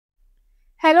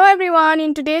Hello everyone,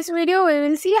 in today's video we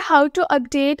will see how to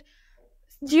update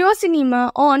Jio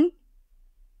Cinema on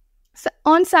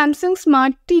Samsung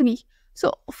Smart TV.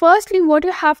 So firstly what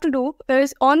you have to do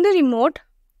is on the remote,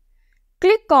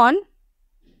 click on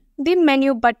the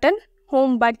menu button,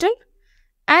 home button,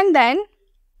 and then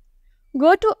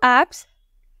go to apps,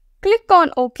 click on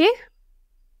OK,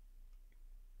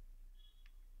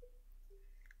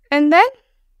 and then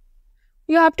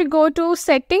you have to go to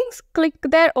settings, click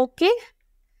there OK.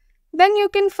 Then you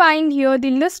can find here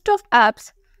the list of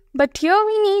apps, but here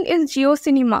we need is Jio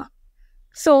Cinema.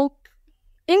 So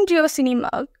in Jio Cinema,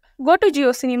 go to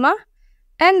Jio Cinema,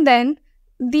 and then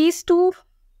these two,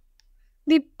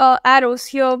 the arrows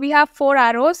here, we have 4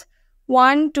 arrows,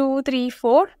 1, 2, 3,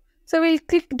 4. So we'll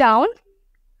click down.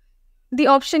 The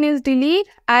option is delete,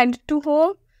 add to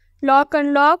home, lock,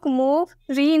 unlock, move,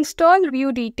 reinstall,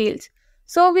 view details.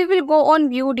 So we will go on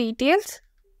view details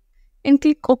and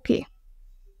click OK.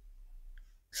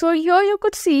 So here you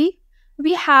could see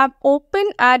we have open,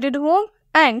 added home,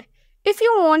 and if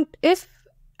you want, if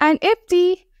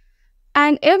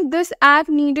this app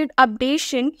needed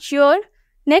updation, here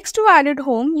next to added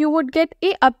home you would get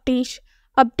a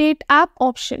update app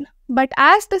option. But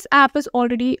as this app is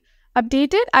already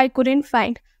updated, I couldn't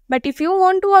find. But if you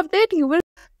want to update,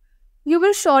 you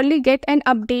will surely get an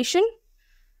updation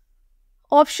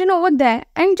option over there,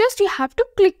 and just you have to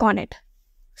click on it.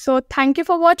 So thank you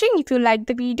for watching. If you liked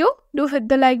the video, do hit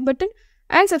the like button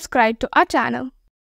and subscribe to our channel.